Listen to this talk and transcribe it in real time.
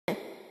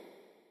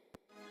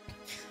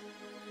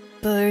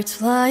Birds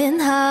flying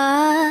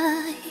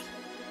high,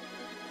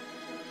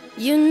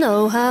 you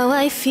know how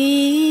I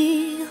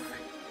feel.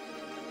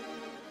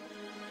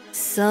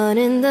 Sun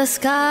in the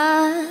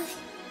sky,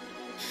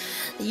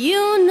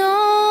 you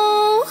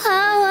know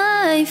how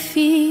I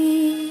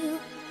feel.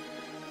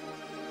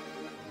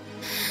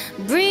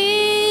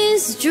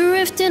 Breeze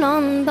drifting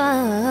on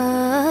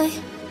by,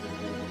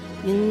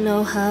 you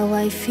know how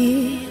I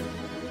feel.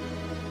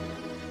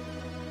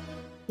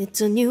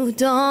 It's a new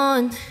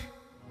dawn,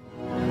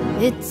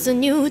 it's a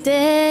new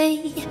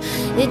day,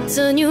 it's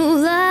a new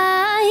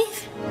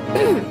life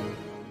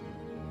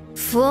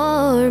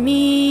for me.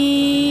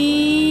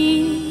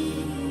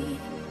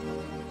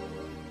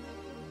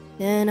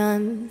 And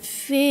I'm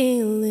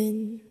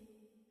feeling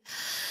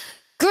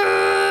good.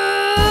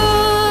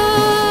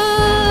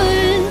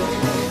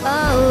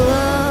 Oh,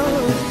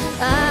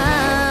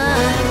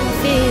 I'm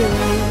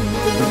feeling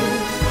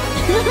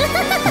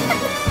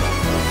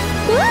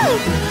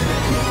good.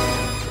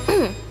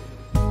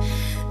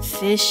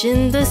 Fish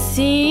in the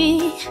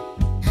sea,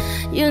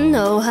 you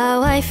know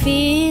how I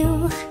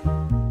feel.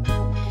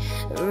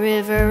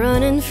 River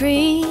running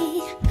free,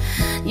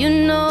 you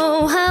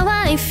know how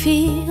I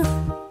feel.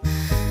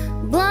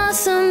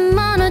 Blossom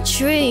on a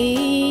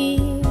tree,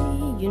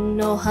 you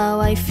know how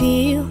I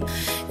feel.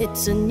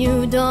 It's a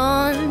new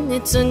dawn,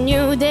 it's a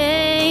new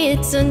day,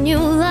 it's a new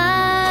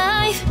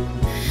life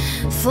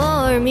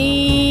for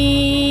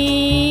me.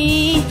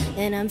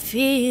 And I'm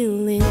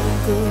feeling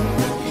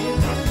good.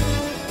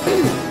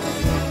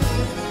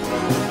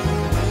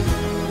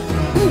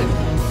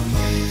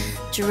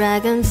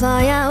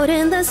 Dragonfly out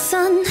in the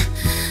sun,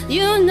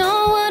 you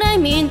know what I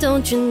mean,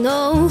 don't you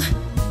know?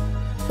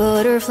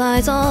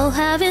 Butterflies all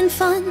having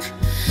fun,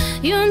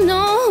 you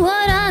know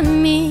what I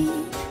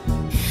mean.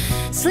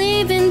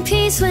 Sleep in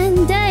peace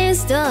when day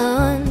is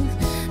done,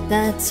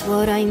 that's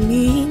what I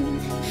mean.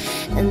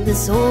 And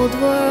this old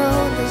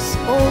world is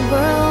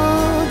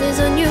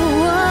a new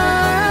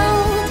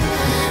world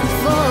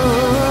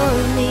for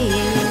me.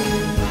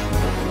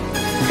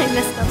 I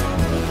messed up.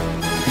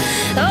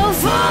 Oh,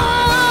 for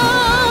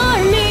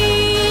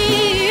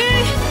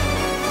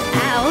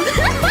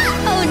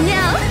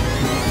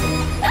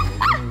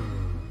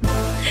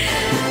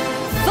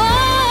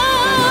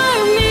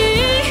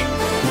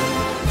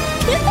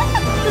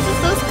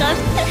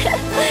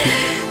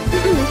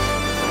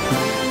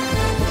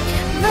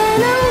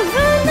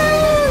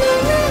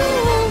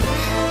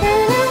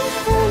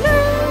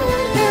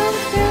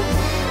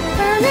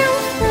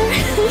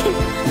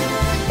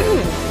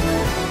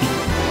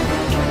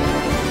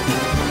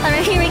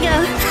alright, here we go.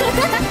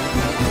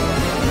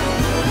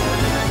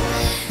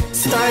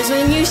 Stars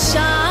when you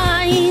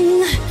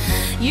shine,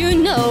 you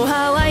know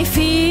how I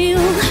feel.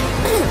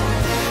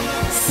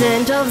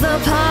 Scent of the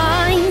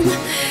pine,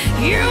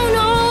 you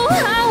know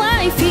how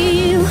I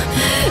feel.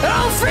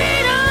 Oh,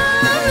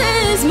 freedom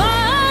is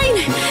mine,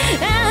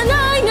 and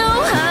I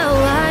know how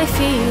I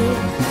feel.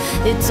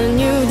 It's a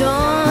new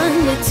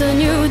dawn, it's a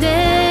new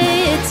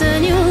day, it's a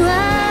new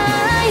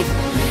life.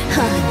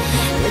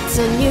 It's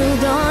a new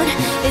dawn,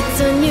 it's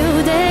a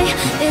new day,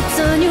 it's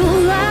a new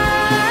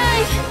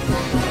life.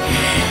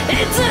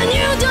 It's a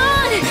new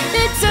dawn,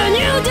 it's a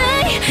new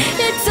day,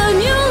 it's a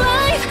new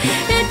life,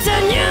 it's a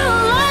new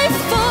life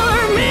for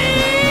me.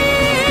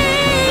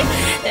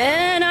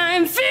 And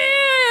I'm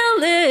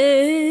feeling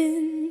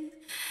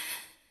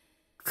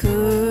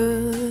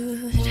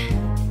good.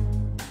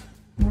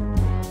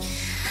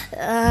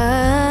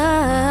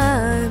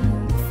 I'm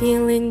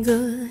feeling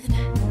good.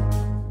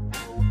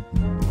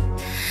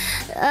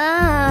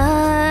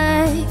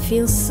 I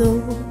feel so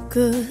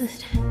good.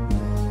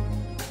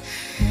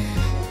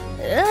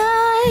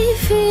 I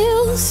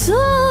feel so